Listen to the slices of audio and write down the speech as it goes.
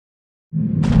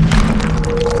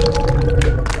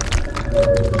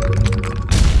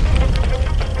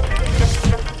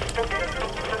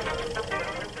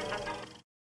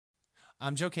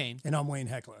I'm Joe Kane. And I'm Wayne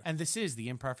Heckler. And this is the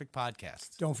Imperfect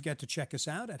Podcast. Don't forget to check us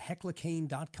out at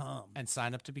hecklerkane.com. And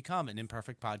sign up to become an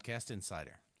Imperfect Podcast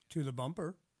Insider. To the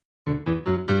bumper.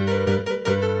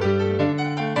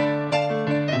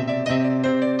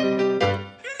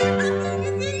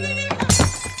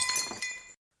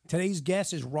 Today's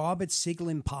guest is Robert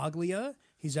Sciglimpaglia.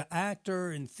 He's an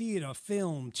actor in theater,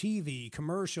 film, TV,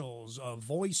 commercials, a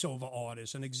voiceover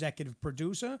artist, an executive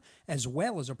producer, as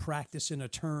well as a practicing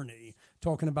attorney.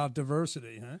 Talking about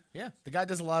diversity, huh? Yeah, the guy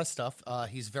does a lot of stuff.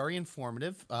 He's very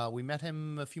informative. We met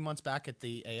him a few months back at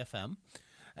the AFM,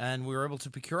 and we were able to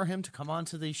procure him to come on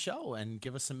to the show and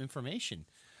give us some information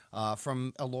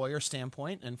from a lawyer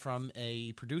standpoint and from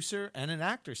a producer and an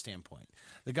actor standpoint.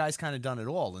 The guy's kind of done it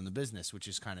all in the business, which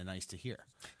is kind of nice to hear.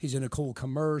 He's in a cool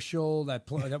commercial that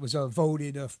was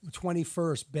voted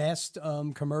 21st best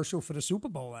commercial for the Super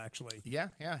Bowl, actually. Yeah.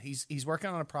 He's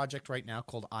working on a project right now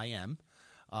called I Am,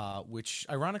 which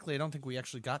ironically I don't think we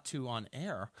actually got to on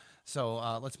air. So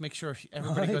let's make sure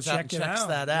everybody goes out and checks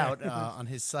that out on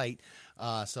his site.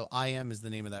 So I Am is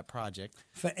the name of that project.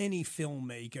 For any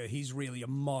filmmaker, he's really a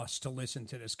must to listen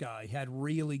to this guy. He had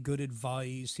really good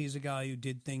advice. He's a guy who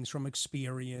did things from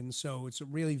experience. So it's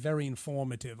really very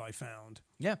informative, I found.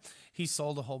 Yeah, he's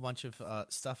sold a whole bunch of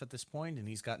stuff at this point, and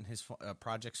he's gotten his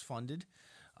projects funded.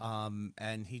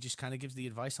 And he just kind of gives the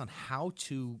advice on how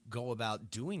to go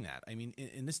about doing that. I mean,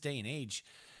 in this day and age,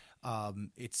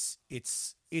 it's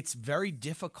very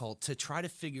difficult to try to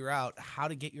figure out how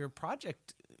to get your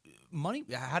project money,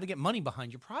 how to get money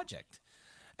behind your project.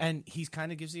 And he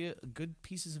kind of gives you good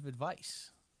pieces of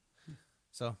advice.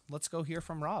 So let's go hear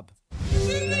from Rob.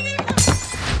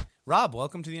 Rob,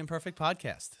 welcome to the Imperfect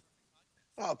Podcast.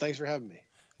 Oh, thanks for having me.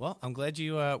 Well, I'm glad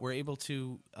you were able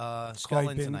to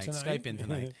Skype in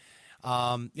tonight.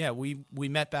 Yeah, we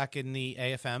met back in the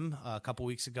AFM a couple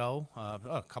weeks ago,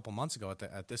 a couple months ago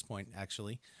at this point,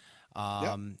 actually.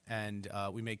 And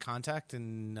we made contact,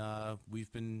 and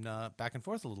we've been back and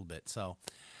forth a little bit. So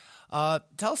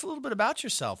tell us a little bit about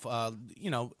yourself,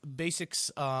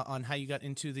 basics on how you got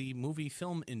into the movie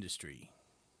film industry.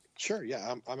 Sure,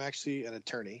 yeah. I'm actually an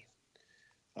attorney,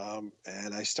 and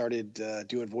I started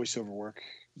doing voiceover work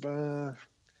about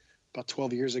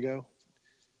 12 years ago.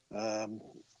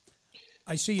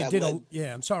 I see you did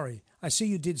I'm sorry. I see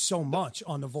you did so much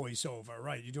on the voiceover,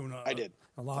 right? You're doing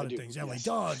a lot of things. LA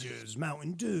Dodgers,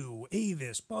 Mountain Dew,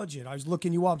 Avis, Budget. I was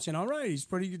looking you up saying, all right, he's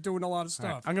doing a lot of stuff.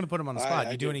 Right. I'm going to put him on the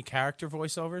spot. You do any character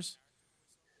voiceovers?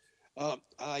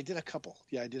 I did a couple.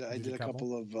 Yeah, I did a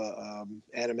couple of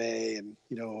anime and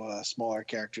smaller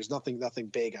characters. Nothing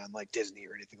big on like Disney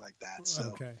or anything like that. So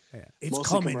okay, yeah. It's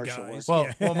coming, guys. Well,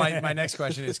 my next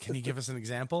question is, can you give us an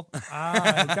example?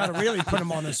 Got to really put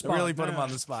him on the spot. Really put him on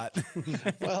the spot.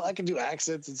 Well, I can do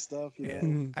accents and stuff.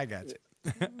 I got you.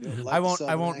 Like I won't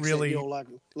accent, really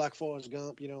like Forrest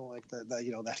Gump, like that,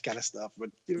 that kind of stuff.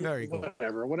 But very cool.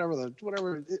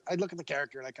 Whatever. I look at the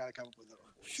character and I kind of come up with it.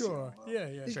 Sure. So, yeah.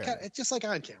 It's just like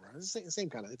on camera. It's the same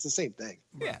kind of. It's the same thing.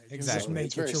 Yeah, right. exactly. Just make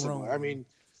it's very it your similar. own. I mean,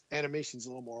 animation's a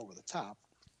little more over the top,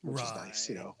 which is nice.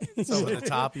 It's over the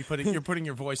top. You're putting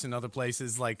your voice in other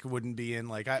places like wouldn't be in.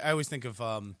 Like I always think of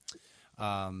why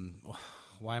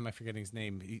am I forgetting his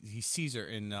name? He's Caesar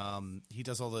in he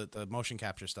does all the motion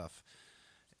capture stuff.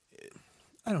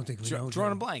 I don't think we know.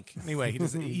 Drawing a blank. Anyway,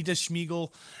 he does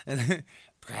Schmiegel and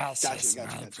Gotcha.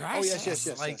 Oh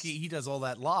yes. Like he does all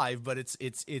that live, but it's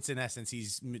in essence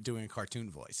he's doing a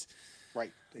cartoon voice.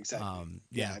 Right. Exactly.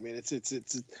 Yeah. I mean,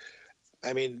 it's.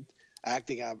 I mean,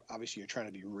 acting. Obviously, you're trying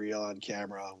to be real on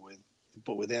camera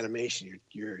but with animation,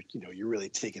 you're really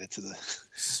taking it to the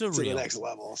surreal, to the next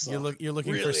level. So you're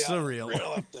looking really for surreal.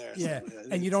 Real up there. Yeah, So,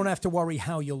 and you don't have to worry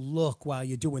how you look while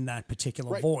you're doing that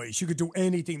particular voice. You could do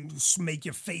anything, make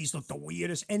your face look the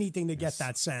weirdest, anything to get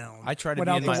that sound. I try to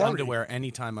be in my underwear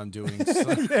anytime I'm doing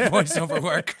voiceover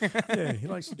work. Yeah, he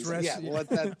likes to dress. Yeah, well,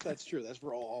 that's true. That's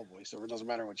for all voiceover. It doesn't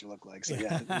matter what you look like. So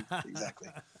yeah, exactly.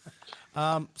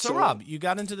 So Rob, you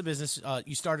got into the business.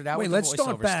 You started out. Wait, with let's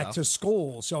start back stuff. to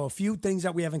school. So a few things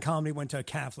that we have in common. We went to a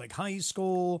Catholic high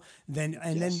school. Then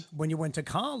when you went to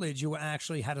college, you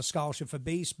actually had a scholarship for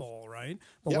baseball, right?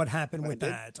 But what happened with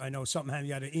that? I know something happened.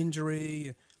 You had an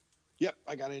injury. Yep,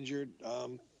 I got injured.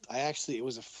 It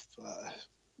was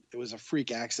a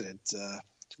freak accident.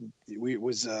 It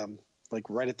was like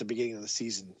right at the beginning of the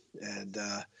season, and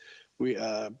we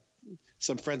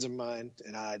some friends of mine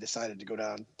and I decided to go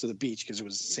down to the beach because it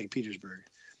was St. Petersburg,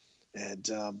 and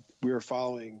we were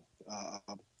following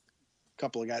a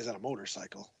couple of guys on a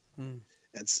motorcycle,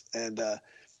 and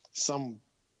some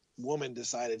woman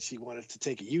decided she wanted to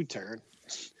take a U-turn,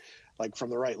 like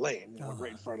from the right lane,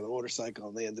 right in front of the motorcycle,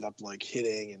 and they ended up like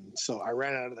hitting. And so I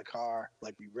ran out of the car,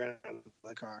 like we ran out of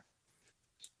the car,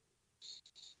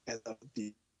 and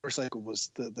the motorcycle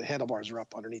was the handlebars were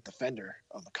up underneath the fender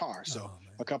of the car. So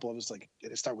a couple of us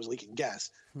was leaking gas.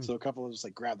 So a couple of us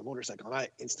like grabbed the motorcycle, and I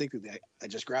instinctively I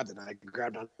just grabbed it, and I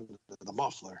grabbed onto the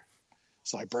muffler.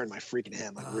 So I burned my freaking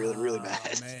hand like really, really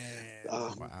bad.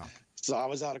 Wow. So I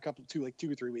was out 2 or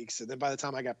 3 weeks, and then by the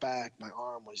time I got back, my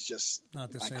arm was just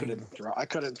not the same. I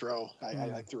couldn't throw.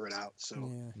 I threw it out.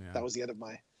 So that was the end of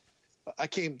my.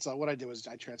 So what I did was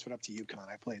I transferred up to UConn.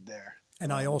 I played there.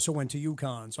 And I also went to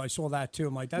UConn, so I saw that too.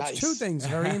 I'm like, that's Nice. two things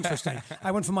very interesting. I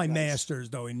went for my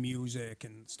master's, though, in music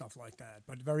and stuff like that.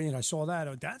 But I saw that.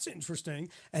 Oh, that's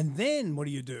interesting. And then what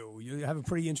do? You have a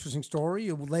pretty interesting story.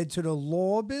 You led to the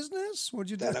law business? What'd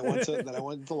you do? Then I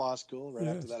went to law school. Right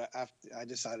after that, I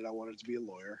decided I wanted to be a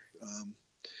lawyer.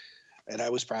 And I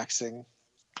was practicing,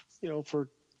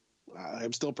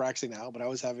 I'm still practicing now, but I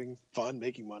was having fun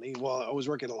making money. Well, I was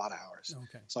working a lot of hours.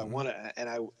 Okay. So I wanted, and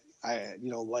I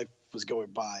life was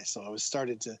going by. So I was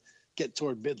starting to get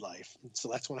toward midlife. So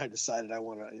that's when I decided I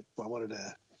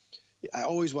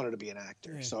always wanted to be an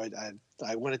actor. Yeah. So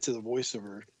I went into the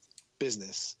voiceover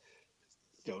business.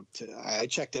 I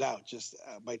checked it out just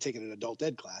by taking an adult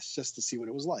ed class just to see what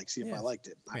it was like, see if I liked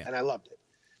it. And I loved it.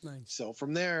 Nice. So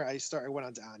from there, I went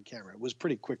on to on camera. It was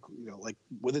pretty quick, like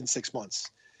within 6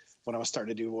 months. When I was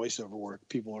starting to do voiceover work,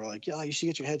 people were like, "Yeah, you should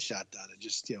get your headshot done and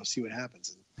just see what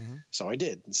happens." And so I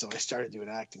did, and so I started doing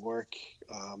acting work,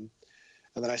 and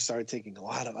then I started taking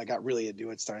I got really into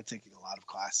it. Started taking a lot of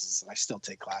classes, and I still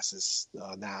take classes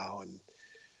now. And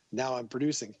now I'm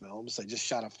producing films. I just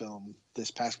shot a film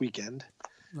this past weekend.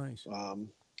 Nice.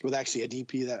 With actually a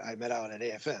DP that I met out at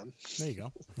AFM. There you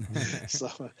go. So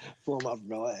flew him out from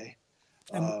LA.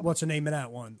 And what's the name of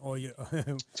that one?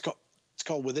 It's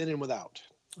called Within and Without.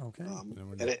 Okay.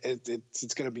 And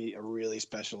it's going to be a really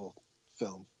special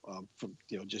film. From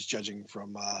just judging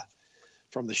from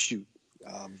the shoot,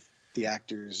 the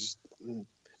actors,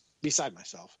 beside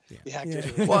myself, the actors.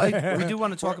 Yeah. Well, we do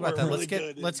want to talk about that.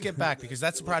 Really let's get back because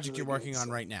that's the project you're working on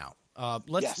right now.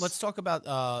 Let's talk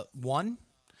about One,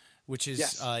 which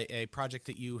is a project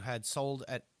that you had sold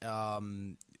at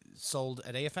AFM,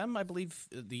 I believe,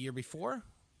 the year before.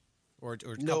 Or a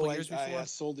couple years before? I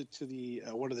sold it to the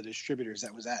one of the distributors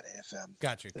that was at AFM.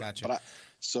 Gotcha. But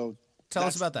tell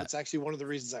us about that. That's actually one of the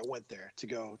reasons I went there to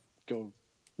go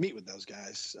meet with those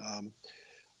guys.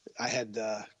 I had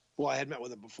met with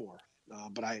them before,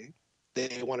 but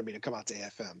they wanted me to come out to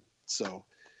AFM, so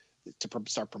to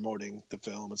start promoting the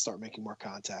film and start making more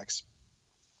contacts.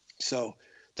 So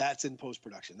that's in post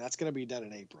production. That's going to be done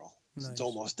in April. Nice. It's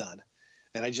almost done,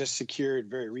 and I just secured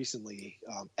very recently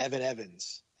Evan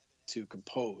Evans to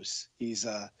compose. He's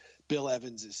Bill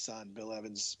Evans' son. Bill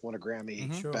Evans won a Grammy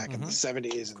back in the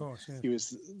 70s, and course, he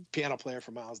was piano player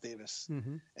for Miles Davis.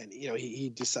 And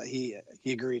he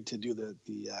agreed to do the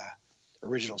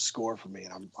original score for me,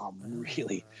 and I'm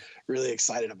really really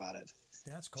excited about it.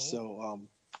 That's cool.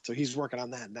 So he's working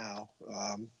on that now.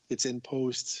 It's in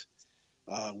post.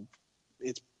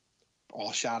 It's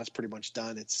all shot. It's pretty much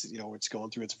done. It's it's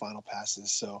going through its final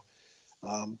passes. So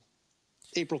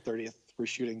April 30th we're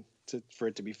shooting for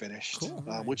it to be finished, cool.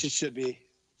 Which it should be.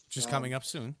 Just coming up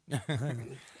soon.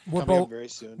 Very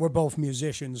soon. We're both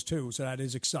musicians too, so that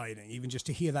is exciting. Even just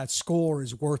to hear that score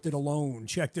is worth it alone.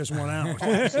 Check this one out.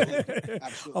 Absolutely.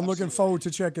 I'm looking forward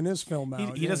to checking this film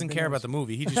out. He doesn't care about the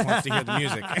movie. He just wants to hear the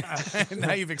music.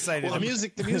 Now you've excited him.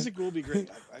 The music will be great.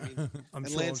 I mean, and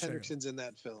sure Lance Henriksen's in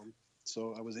that film,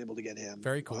 so I was able to get him.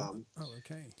 Very cool.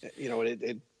 Okay.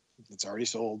 It's already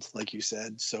sold, like you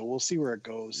said, so we'll see where it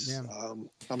goes. Yeah.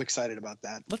 I'm excited about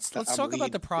that. Let's talk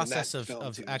about the process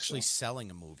of actually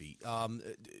selling a movie.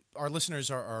 Our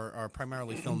listeners are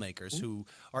primarily filmmakers who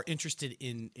are interested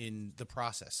in the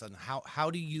process. And how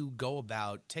do you go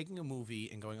about taking a movie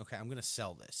and going, okay, I'm going to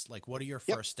sell this? Like, what are your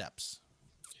first steps?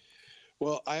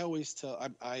 Well, I always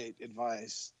I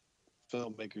advise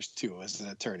filmmakers too as an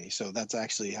attorney, so that's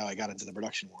actually how I got into the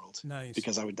production world. Nice.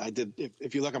 Because I did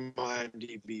if you look at my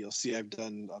IMDb, you'll see I've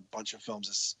done a bunch of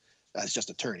films as just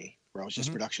attorney, where I was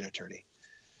just production attorney.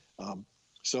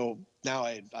 So now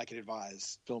I can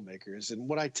advise filmmakers, and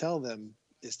what I tell them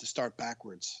is to start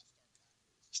backwards,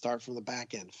 start from the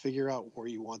back end, figure out where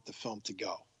you want the film to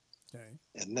go,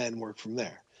 and then work from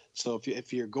there. So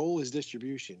if your goal is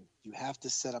distribution, you have to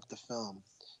set up the film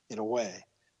in a way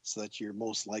so that you're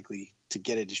most likely to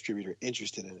get a distributor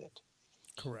interested in it.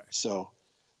 Correct. So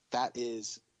that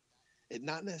is it.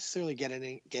 Not necessarily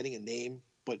getting a name,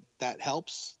 but that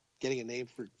helps. Getting a name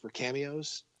for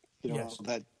cameos. Yes.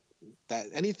 That that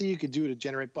anything you could do to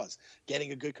generate buzz,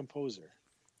 getting a good composer,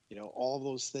 all of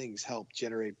those things help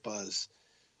generate buzz.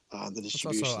 The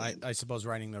distribution. It's also, I suppose,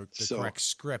 writing the correct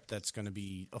script that's going to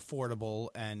be affordable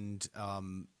and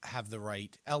have the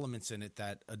right elements in it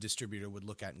that a distributor would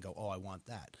look at and go, "Oh, I want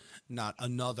that." Not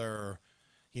another,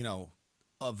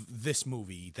 of this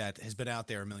movie that has been out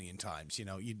there a million times.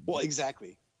 Well,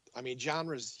 exactly. I mean,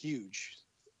 genre's huge.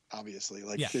 Obviously,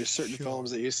 there's certain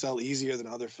films that you sell easier than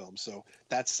other films, so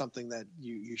that's something that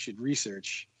you should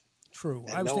research. True.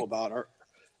 And know about, or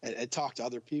and talk to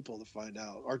other people to find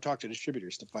out, or talk to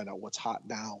distributors to find out what's hot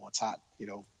now, what's hot,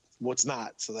 what's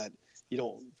not, so that you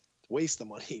don't waste the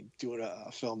money doing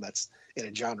a film that's in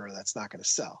a genre that's not going to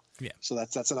sell. Yeah. So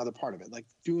that's another part of it. Like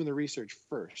doing the research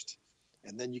first,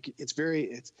 and then you can.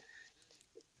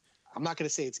 I'm not going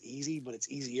to say it's easy, but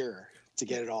it's easier to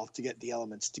get the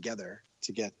elements together,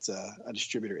 to get a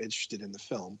distributor interested in the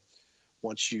film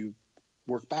once you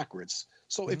work backwards.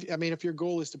 So if your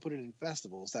goal is to put it in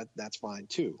festivals, that's fine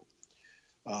too.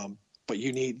 But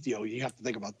you need, you have to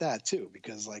think about that too,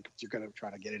 because if you're going to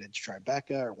try to get it into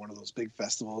Tribeca or one of those big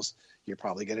festivals, you're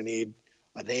probably going to need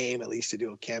a name at least to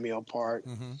do a cameo part.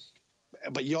 Mm-hmm.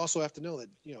 But you also have to know that,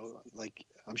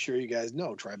 I'm sure you guys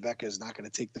know, Tribeca is not going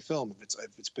to take the film if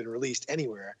it's been released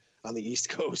anywhere on the East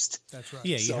Coast. That's right.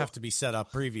 Yeah, you have to be set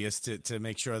up previous to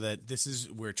make sure that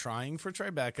we're trying for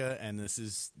Tribeca, and this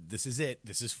is it.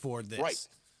 This is for this. Right.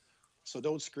 So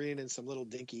don't screen in some little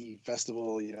dinky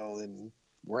festival, in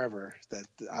wherever that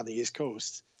on the East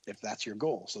Coast, if that's your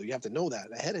goal. So you have to know that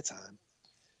ahead of time,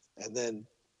 and then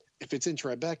if it's in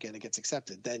Tribeca and it gets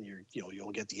accepted, then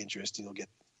you'll get the interest and you'll get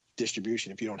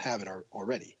distribution if you don't have it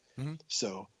already. Mm-hmm.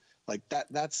 So.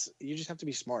 That's you just have to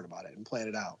be smart about it and plan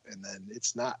it out. And then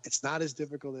it's not as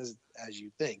difficult as you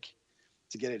think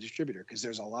to get a distributor, because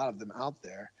there's a lot of them out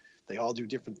there. They all do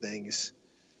different things.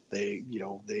 They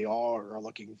all are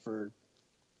looking for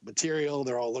material.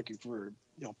 They're all looking for,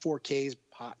 4K's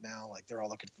hot now. They're all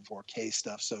looking for 4K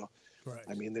stuff. So, right.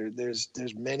 I mean, there's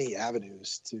many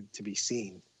avenues to be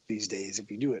seen these days if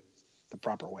you do it the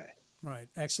proper way. Right.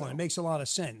 Excellent. It makes a lot of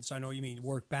sense. I know what you mean.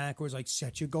 Work backwards,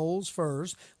 set your goals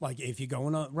first. If you're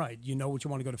going on, right, what you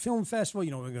want to go to film festival,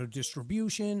 you want to go to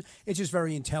distribution. It's just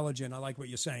very intelligent. I like what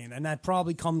you're saying. And that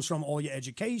probably comes from all your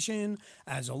education.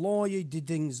 As a lawyer, you did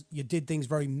things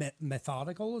very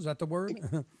methodical. Is that the word?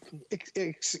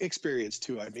 Experience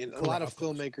too. I mean, a lot of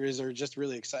filmmakers are just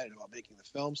really excited about making the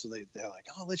film. So they're like,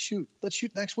 oh, let's shoot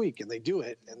next week. And they do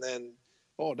it. And then,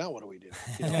 oh, now what do we do?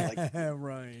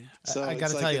 Right. So I got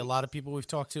to tell you, a lot of people we've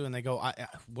talked to, and they go,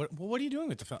 what are you doing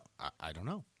with the film? I don't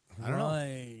know. I don't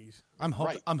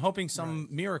know. I'm hoping some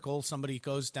miracle somebody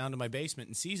goes down to my basement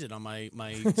and sees it on my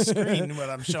screen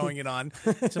when I'm showing it on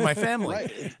to my family.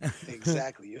 Right.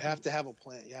 Exactly. You have to have a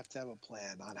plan. You have to have a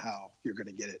plan on how you're going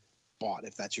to get it bought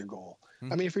if that's your goal.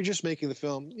 Mm-hmm. I mean, if you're just making the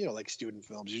film, like student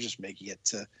films, you're just making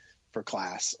it for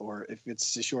class, or if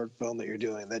it's a short film that you're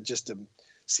doing, that just to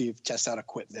test out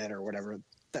equipment or whatever,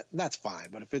 that's fine.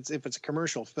 But if it's a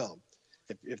commercial film,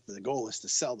 if the goal is to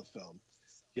sell the film,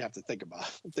 you have to think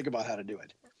about how to do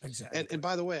it. Exactly. And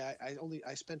by the way,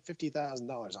 I spent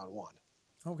 $50,000 on one.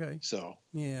 Okay. So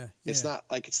yeah, it's not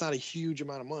a huge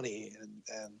amount of money,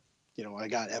 and I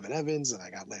got Evan Evans and I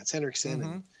got Lance Henriksen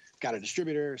mm-hmm. and got a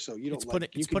distributor. So it's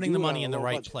putting the money in the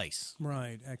right place.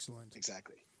 Right. Excellent.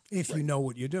 Exactly. If you know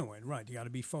what you're doing, right? You got to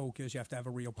be focused. You have to have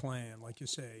a real plan, like you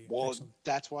say. Well,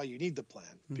 that's why you need the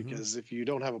plan, because if you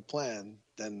don't have a plan,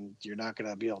 then you're not going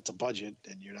to be able to budget,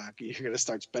 and you're going to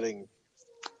start spending.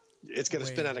 It's going to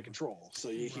spin out of control. So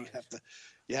you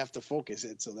have to focus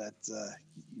it so that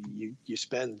you're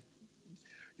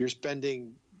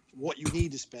spending what you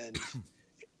need to spend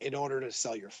in order to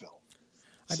sell your film.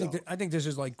 I think this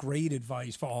is great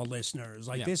advice for all listeners.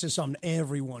 This is something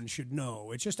everyone should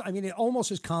know. It's just, it almost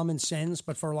is common sense,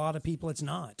 but for a lot of people, it's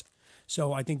not.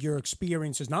 So I think your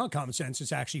experience is not common sense.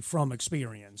 It's actually from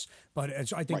experience.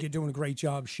 But I think you're doing a great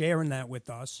job sharing that with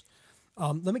us.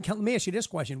 Let me ask you this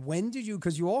question. When did you,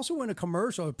 because you also were in a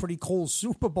commercial, a pretty cool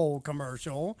Super Bowl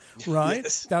commercial, right?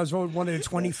 Yes. That was one of the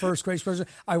 21st greatest commercials.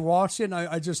 I watched it and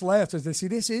I just laughed. I said, see,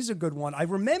 this is a good one. I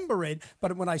remember it,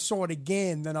 but when I saw it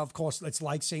again, then of course it's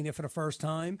like seeing it for the first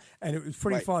time. And it was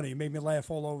pretty funny. It made me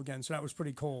laugh all over again. So that was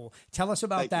pretty cool. Tell us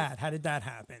about that. How did that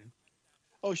happen?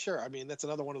 Oh, sure. I mean, that's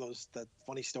another one of those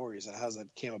funny stories that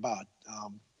came about.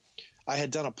 I had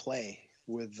done a play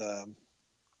with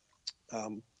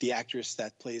the actress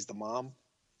that plays the mom,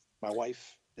 my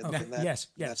wife, in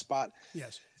that spot.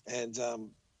 Yes. And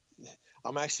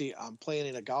I'm playing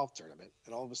in a golf tournament,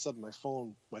 and all of a sudden my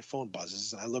phone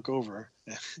buzzes, and I look over,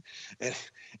 and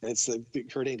it's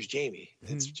her name's Jamie.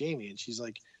 Mm-hmm. It's Jamie, and she's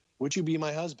like, would you be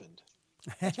my husband?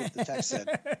 That's what the text said.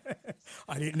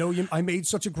 I didn't know I made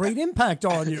such a great impact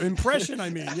on you. Impression,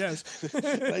 I mean, yes.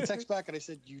 And I text back and I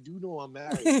said, you do know I'm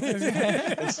married.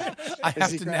 I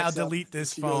have to now delete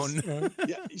this phone.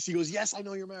 Yeah, she goes, yes, I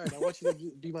know you're married. I want you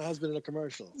to be my husband in a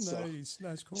commercial. Nice,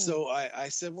 that's cool. So I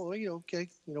said, well, okay,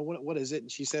 what is it?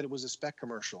 And she said it was a spec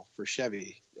commercial for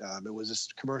Chevy. It was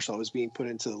a commercial. It was being put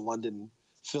into the London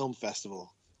Film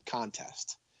Festival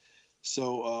contest.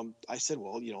 So I said,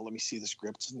 well, let me see the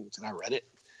script, and I read it.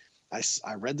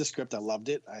 I read the script. I loved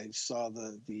it. I saw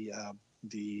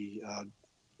the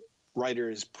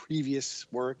writer's previous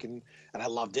work, and I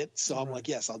loved it. So I'm like,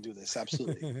 yes, I'll do this.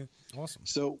 Absolutely. Awesome.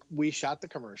 So we shot the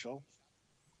commercial.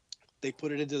 They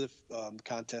put it into the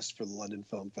contest for the London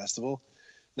Film Festival.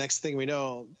 Next thing we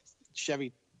know,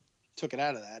 Chevy took it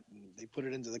out of that, and they put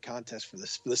it into the contest for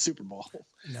the Super Bowl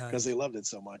because they loved it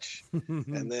so much.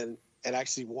 And then it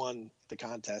actually won the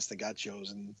contest and got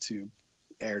chosen to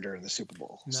air during the Super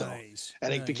Bowl. Nice. So,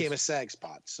 and it became a SAG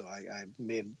spot. So I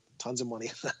made tons of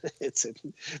money. It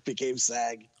became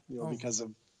SAG, because of,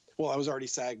 I was already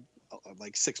SAG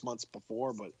like 6 months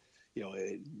before, but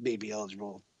it made me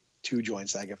eligible to join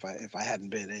SAG if I hadn't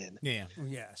been in. Yeah.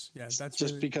 Yes. That's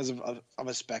just because of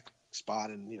a spec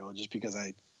spot, and just because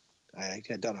I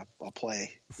had done a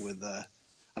play with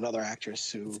another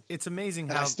actress who. It's amazing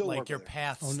how like your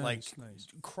paths nice.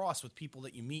 cross with people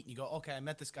that you meet, and you go, okay, I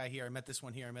met this guy here, I met this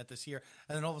one here, I met this here,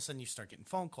 and then all of a sudden you start getting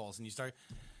phone calls, and you start,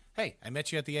 hey, I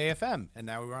met you at the AFM, and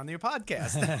now we're on your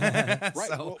podcast. Right.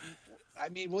 So,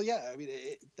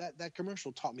 that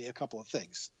commercial taught me a couple of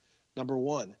things. Number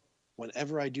one,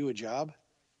 whenever I do a job,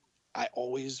 I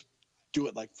always do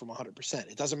it like from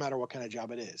 100%. It doesn't matter what kind of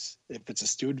job it is. If it's a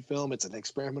student film, it's an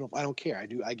experimental, I don't care.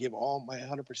 I give all my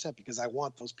 100% because I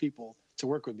want those people to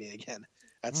work with me again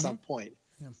at some point.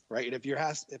 Yeah. Right. And if you're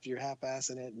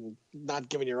half-assing it and not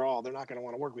giving your all, they're not going to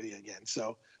want to work with you again.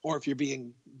 So, or if you're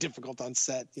being difficult on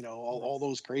set, all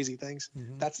those crazy things,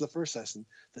 that's the first lesson.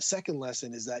 The second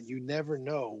lesson is that you never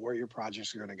know where your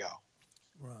projects are going to go.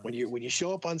 Right. When you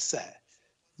show up on set,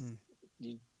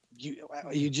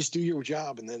 you just do your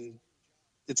job, and then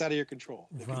it's out of your control.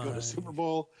 It could go to Super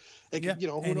Bowl. It could,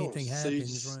 who anything knows?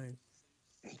 happens,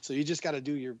 So you just got to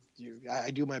do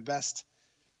I do my best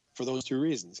for those two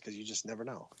reasons, because you just never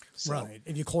know. So, right.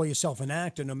 If you call yourself an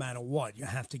actor, no matter what, you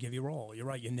have to give your all. You're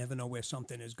right. You never know where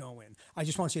something is going. I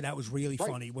just want to say that was really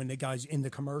funny when the guy's in the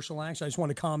commercial, actually. I just want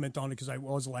to comment on it because I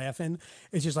was laughing.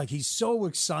 It's just like he's so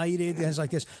excited. It's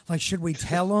like this, like, should we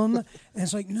tell him? And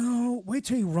it's like, no, wait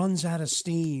till he runs out of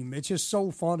steam. It's just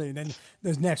so funny. And then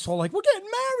the next whole, like, we're getting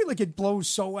married. Like, it blows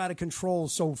so out of control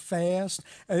so fast.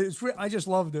 I just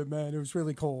loved it, man. It was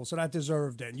really cool. So that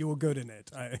deserved it. You were good in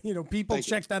it. People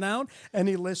check that out.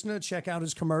 Any listener, check out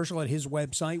his commercial at his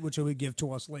website, which he'll give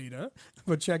to us later.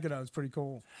 But check it out; it's pretty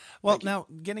cool. Well, now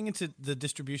getting into the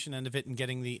distribution end of it and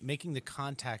making the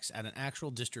contacts at an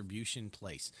actual distribution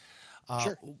place.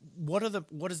 Sure. What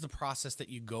is the process that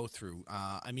you go through?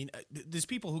 There's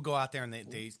people who go out there and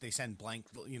they send blank,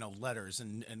 letters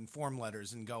and form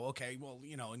letters and go, okay, well,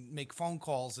 and make phone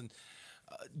calls. And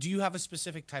do you have a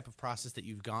specific type of process that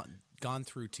you've gone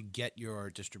through to get your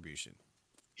distribution?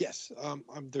 Yes,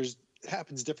 it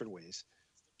happens different ways.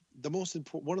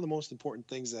 One of the most important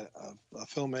things that a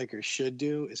filmmaker should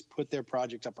do is put their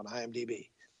project up on IMDb.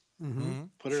 Mm-hmm.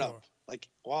 Put it up, like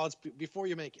while it's before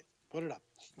you make it. Put it up.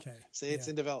 Okay. Say it's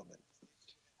in development.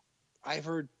 I've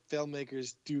heard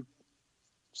filmmakers do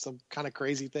some kind of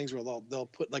crazy things where they'll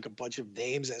put like a bunch of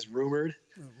names as rumored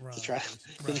to try,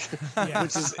 which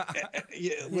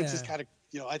is kind of.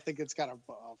 I think it's kind of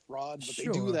fraud, but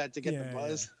they do that to get the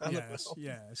buzz on the film.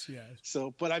 Yes.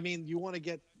 So, but you want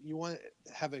to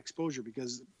have exposure,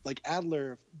 because like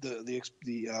Adler, the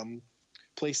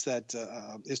place that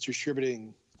is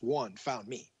distributing one, found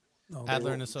me. Oh,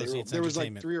 Adler and Associates. There was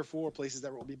like 3 or 4 places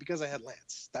that wrote me because I had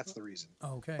Lance. That's the reason.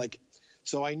 Okay.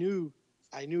 So I knew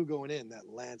going in that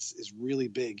Lance is really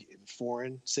big in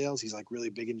foreign sales. He's like really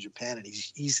big in Japan, and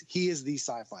he is the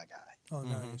sci-fi guy. Oh,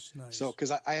 nice. So,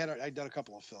 because I'd done a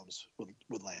couple of films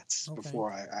with Lance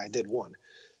before I did one,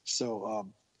 so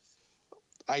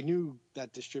I knew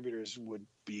that distributors would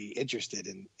be interested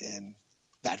in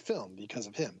that film because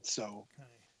of him. So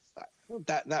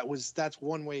that's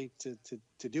one way to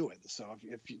do it. So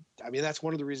that's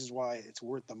one of the reasons why it's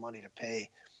worth the money to pay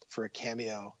for a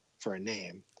cameo for a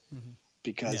name,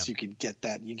 because you can get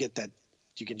that. You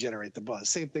can generate the buzz.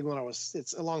 Same thing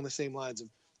it's along the same lines of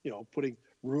putting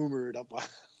rumored up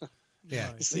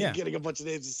Yeah. So you're getting a bunch of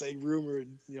names and saying rumored,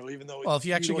 even though. Well, if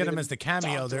you actually get them as the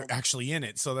cameo, they're actually in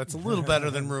it. So that's a little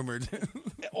better than rumored.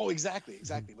 Oh, exactly.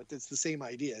 But it's the same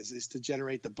idea is to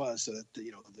generate the buzz so that,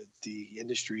 the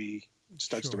industry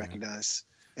starts to recognize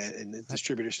and the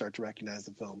distributors start to recognize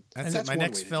the film. That's it. My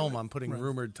next film, I'm putting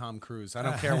rumored Tom Cruise. I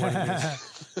don't care what it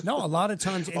is. No, a lot of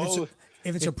times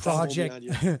if it's a project,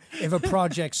 if a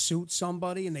project suits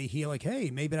somebody and they hear like, hey,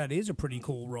 maybe that is a pretty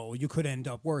cool role, you could end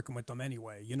up working with them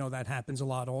anyway. That happens a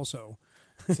lot also.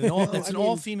 It's an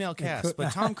all-female cast,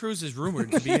 but Tom Cruise is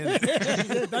rumored to be in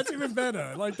it. That's even better.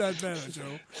 I like that better,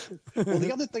 Joe. Well,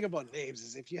 the other thing about names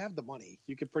is if you have the money,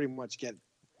 you could pretty much get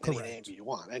any name you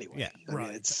want anyway. Yeah, I mean,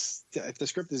 it's if the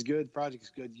script is good, project is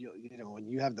good,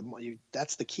 and you have the money,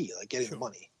 that's the key, like getting the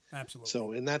money. Absolutely.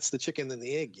 So, and that's the chicken and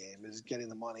the egg game, is getting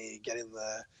the money, getting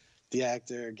the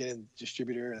actor, getting the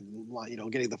distributor, and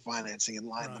getting the financing and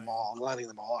lining them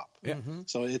all up. Yeah.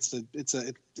 So it's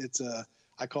a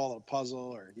I call it a puzzle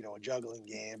or a juggling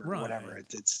game or whatever.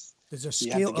 There's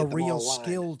a real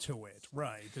skill to it,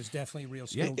 right? There's definitely real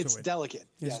skill to it. It's delicate.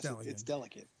 It's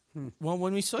delicate. Well,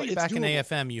 when we saw you back in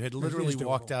AFM, you had literally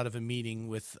walked out of a meeting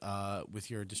with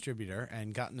your distributor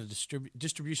and gotten a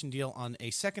distribution deal on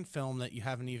a second film that you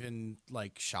haven't even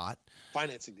shot.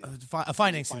 Financing deal. A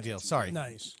financing deal. Sorry.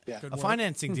 Nice. Yeah. Good a work.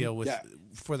 financing deal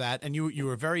for that, and you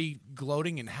were very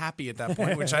gloating and happy at that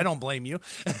point, which I don't blame you.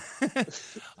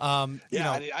 I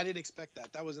didn't expect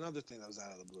that. That was another thing that was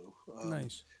out of the blue.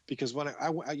 Nice. Because when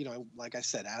I like I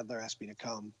said, Adler asked me to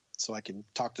come so I can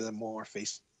talk to them more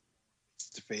face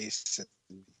to face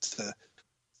and to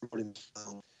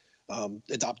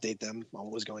update them on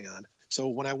what was going on. So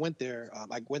when I went there,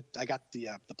 I got the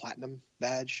platinum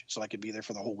badge so I could be there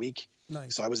for the whole week.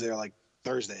 Nice. So I was there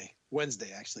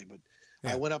Wednesday actually, but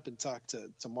I went up and talked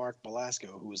to Mark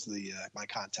Belasco, who was my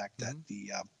contact at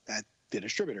the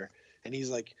distributor, and he's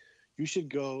like, you should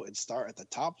go and start at the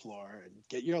top floor and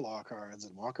get your law cards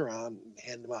and walk around and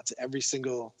hand them out to every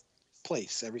single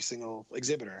place, every single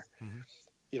exhibitor.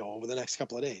 Over the next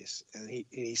couple of days. And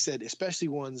he said, especially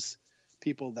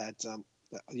people that,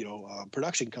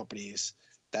 production companies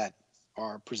that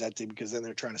are presenting, because then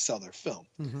they're trying to sell their film.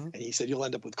 And he said, you'll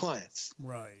end up with clients.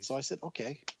 Right. So I said,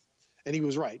 okay. And he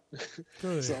was right.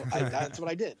 Good. So that's what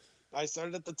I did. I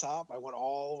started at the top. I went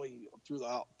all the way through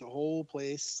the whole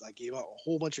place. I gave out a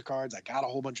whole bunch of cards. I got a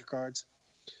whole bunch of cards.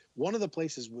 One of the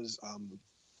places was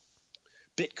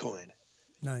Bitcoin.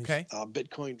 Nice. Okay.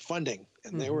 Bitcoin funding,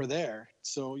 and they were there.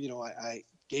 So I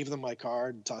gave them my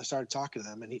card and I started talking to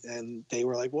them, and they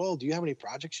were like, "Well, do you have any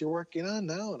projects you're working on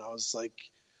now?" And I was like,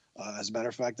 "As a matter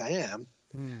of fact, I am,"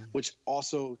 which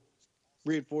also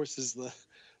reinforces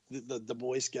the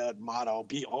Boy Scout motto: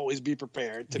 always be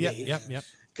prepared. To me, Yep.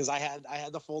 Because I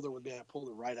had the folder with me. I pulled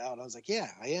it right out. I was like,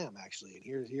 "Yeah, I am actually." And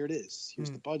here it is.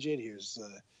 Here's the budget. Here's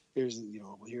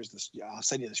this. I'll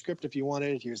send you the script if you want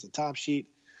it. Here's the top sheet.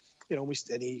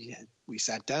 We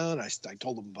sat down. I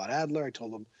told them about Adler. I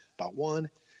told them about one,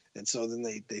 and so then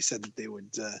they said that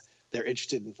they're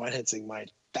interested in financing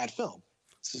that film.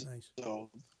 Nice. So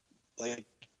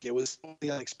it was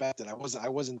totally unexpected. I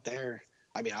wasn't there.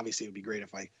 I mean, obviously it would be great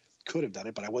if I could have done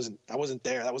it, but I wasn't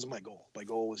there. That wasn't my goal. My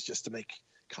goal was just to make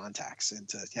contacts and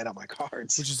to hand out my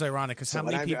cards. Which is ironic because how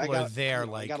many people are there?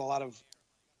 I got a lot of.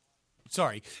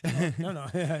 Sorry. No.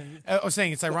 I was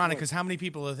saying it's ironic because how many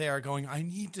people are there going, I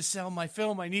need to sell my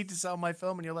film. I need to sell my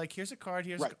film. And you're like, here's a card.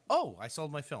 Oh, I sold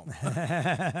my film.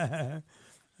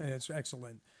 It's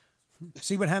excellent.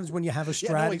 See what happens when you have a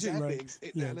strategy, exactly.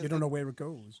 right? You don't know where it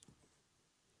goes.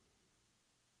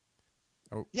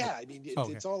 I mean,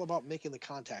 it's all about making the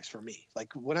contacts for me.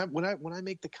 Like when I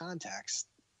make the contacts,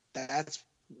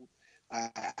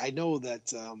 I know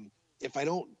that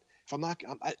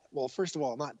first of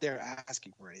all, I'm not there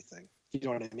asking for anything. You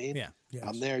know what I mean? Yeah. Yes.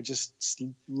 I'm there just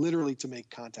literally to make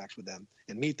contacts with them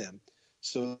and meet them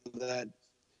so that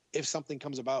if something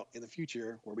comes about in the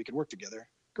future where we can work together,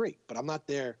 great. But I'm not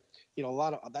there.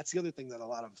 That's the other thing that a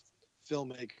lot of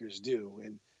filmmakers do.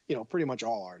 And, pretty much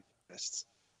all artists,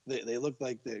 they look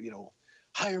like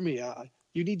hire me.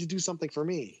 You need to do something for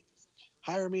me.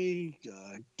 Hire me,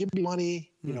 give me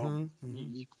money.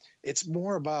 It's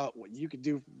more about what you can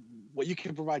do, what you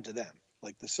can provide to them,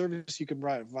 like the service you can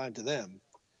provide to them.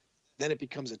 Then it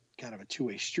becomes a kind of a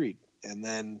two-way street, and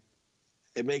then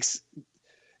it makes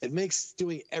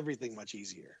doing everything much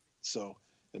easier. So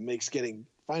it makes getting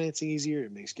financing easier.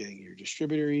 It makes getting your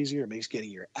distributor easier. It makes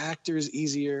getting your actors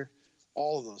easier.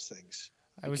 All of those things.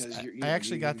 I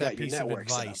actually got that piece of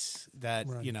advice that,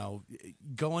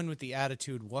 go in with the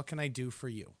attitude, what can I do for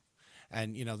you?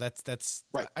 And, that's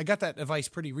right. I got that advice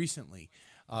pretty recently.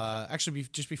 actually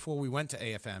just before we went to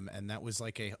AFM, and that was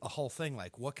like a whole thing.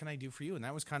 Like, what can I do for you? And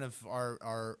that was kind of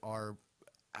our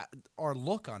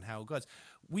look on how it goes.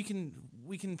 We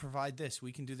can provide this.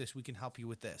 We can do this. We can help you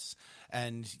with this,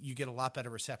 and you get a lot better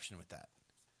reception with that.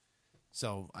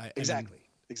 So exactly,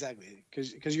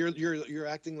 because you're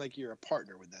acting like you're a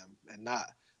partner with them and not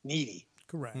needy.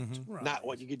 Correct. Mm-hmm. Right. Not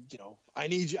what you could, I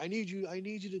need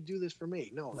you to do this for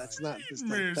me. No, that's not.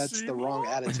 That's the wrong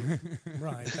attitude.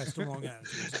 Right. That's the wrong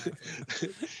attitude.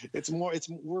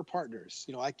 Exactly. We're partners.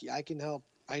 I can help.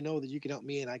 I know that you can help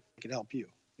me, and I can help you.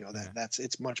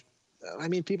 It's much. I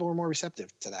mean, people are more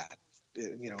receptive to that.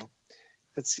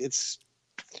 It's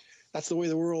that's the way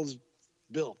the world's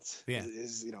built. Yeah.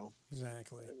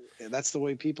 Exactly. And that's the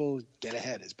way people get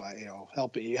ahead, is by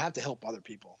helping. You have to help other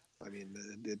people. I mean,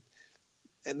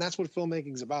 and that's what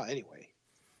filmmaking is about anyway.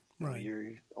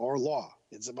 Right. Or law.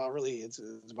 It's about it's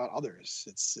about others.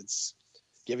 It's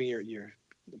giving your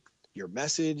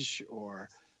message or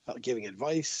giving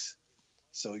advice.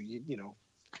 So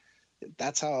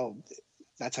that's how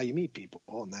you meet people,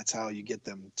 and that's how you get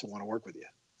them to want to work with you.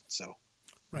 So.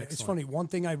 Right. Excellent. It's funny. One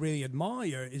thing I really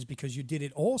admire is because you did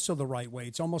it also the right way.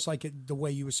 It's almost like the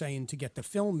way you were saying to get the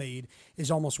film made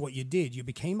is almost what you did. You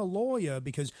became a lawyer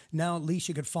because now at least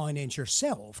you could finance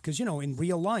yourself. Because, in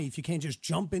real life, you can't just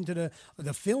jump into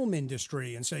the film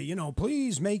industry and say,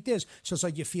 please make this. So it's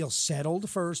like you feel settled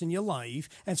first in your life.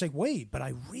 And it's like, wait, but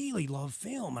I really love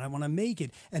film and I want to make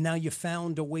it. And now you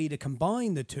found a way to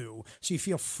combine the two. So you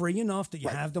feel free enough that you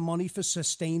have the money for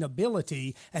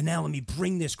sustainability. And now let me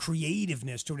bring this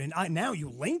creativeness to it. And now you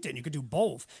linked it. You could do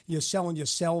both. You're selling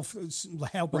yourself,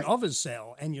 helping others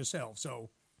sell, and yourself.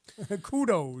 So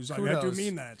kudos. I do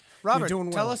mean that. Robert, you're doing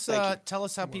well. Tell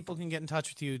us how people can get in touch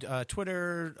with you.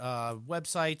 Twitter,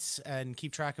 websites, and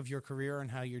keep track of your career and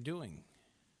how you're doing.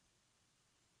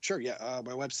 Sure. Yeah.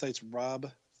 My website's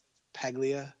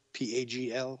robpaglia,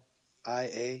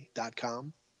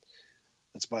 PAGLIA.com.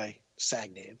 That's my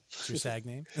SAG name. It's your SAG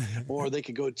name. Or they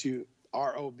could go to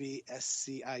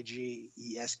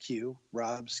ROBSCIGESQ,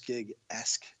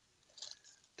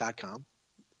 robskigesq.com.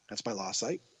 That's my law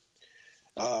site.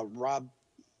 I'm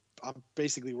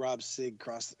basically Rob Sig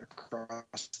across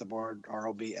the board,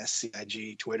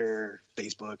 ROBSCIG, Twitter,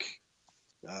 Facebook,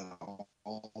 all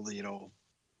the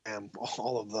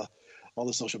all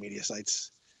the social media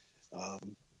sites.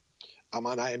 I'm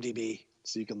on IMDb,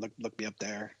 so you can look me up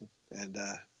there, and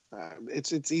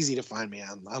it's easy to find me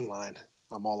online.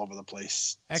 I'm all over the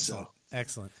place. Excellent.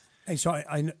 Excellent. Hey, so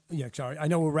I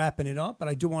know we're wrapping it up, but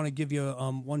I do want to give you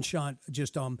one shot.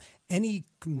 Just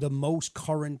the most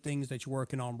current things that you're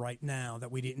working on right now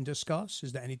that we didn't discuss.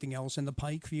 Is there anything else in the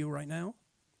pike for you right now?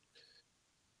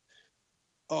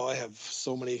 Oh, I have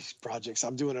so many projects.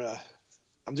 I'm doing a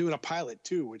pilot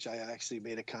too, which I actually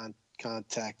made a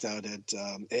contact out at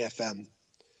AFM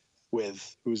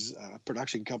who's a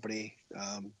production company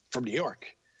from New York.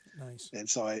 Nice. And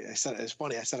so it's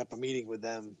funny. I set up a meeting with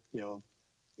them.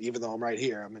 Even though I'm right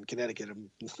here, I'm in Connecticut.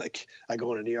 I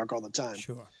go into New York all the time.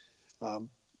 Sure.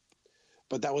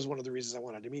 But that was one of the reasons I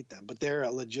wanted to meet them. But they're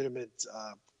a legitimate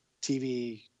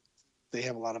TV. They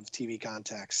have a lot of TV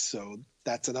contacts. So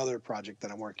that's another project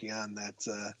that I'm working on.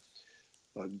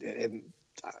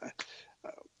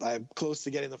 I'm close to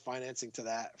getting the financing for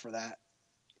the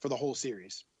whole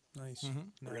series. Nice. Mm-hmm.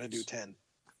 We're going to do 10.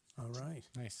 All right.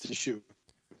 Nice. To shoot.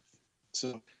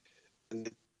 So,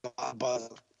 and buzz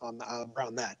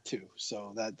around that too.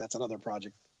 So that's another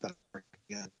project that I'm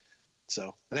working on.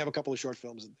 So, and I have a couple of short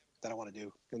films that I want to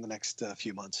do in the next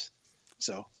few months.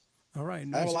 So, all right.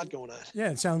 Nice. I have a lot going on.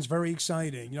 Yeah, it sounds very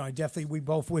exciting. we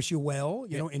both wish you well,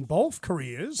 in both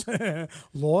careers,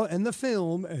 law and the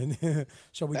film. And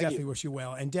so we definitely wish you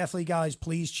well. And definitely, guys,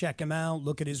 please check him out.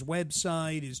 Look at his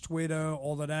website, his Twitter,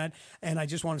 all of that. And I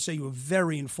just want to say you were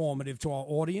very informative to our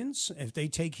audience. If they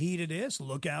take heed of this,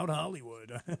 look out,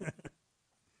 Hollywood.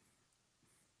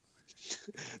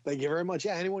 Thank you very much.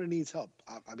 Yeah, anyone who needs help.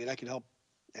 I mean, I can help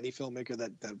any filmmaker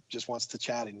that just wants to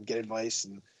chat and get advice,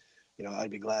 and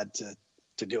I'd be glad to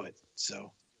do it.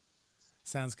 So,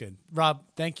 sounds good, Rob.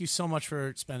 Thank you so much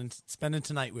for spending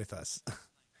tonight with us.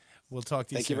 We'll talk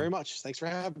to you soon. Thank you very much. Thanks for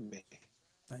having me.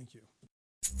 Thank you.